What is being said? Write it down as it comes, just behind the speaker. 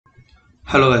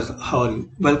Hello guys, how are you?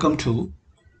 Welcome to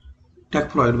Tech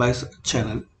Pro Advice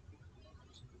channel.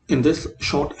 In this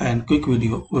short and quick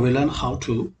video, we will learn how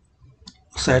to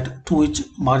set two each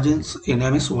margins in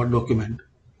MS Word document.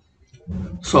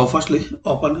 So firstly,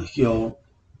 open your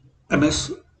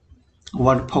MS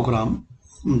Word program,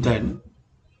 then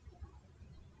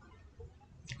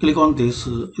click on this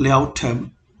layout tab.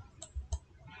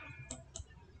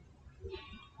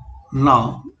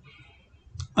 Now,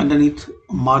 underneath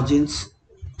margins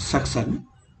section,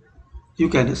 you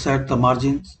can set the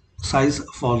margin size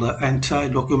for the entire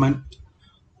document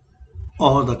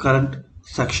or the current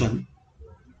section.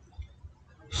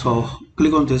 So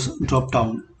click on this drop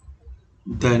down,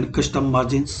 then custom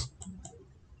margins.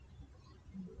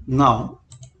 Now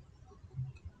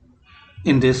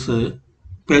in this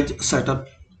page setup,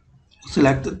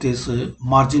 select this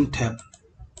margin tab.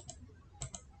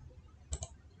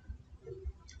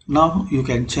 Now you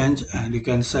can change and you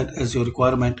can set as your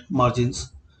requirement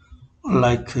margins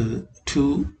like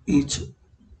 2 each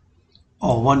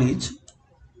or 1 each.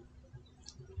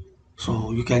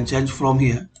 So you can change from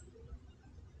here.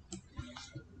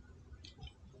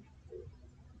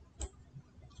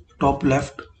 Top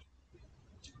left,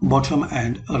 bottom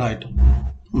and right.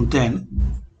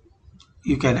 Then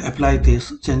you can apply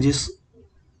these changes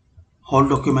whole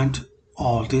document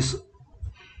or this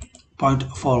point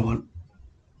forward.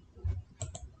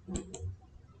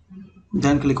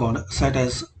 Then click on set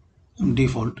as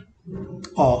default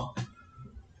or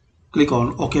click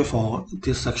on OK for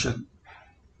this section.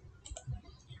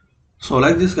 So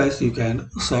like this guys, you can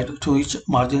set to each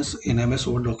margins in MS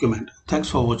Word document. Thanks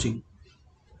for watching.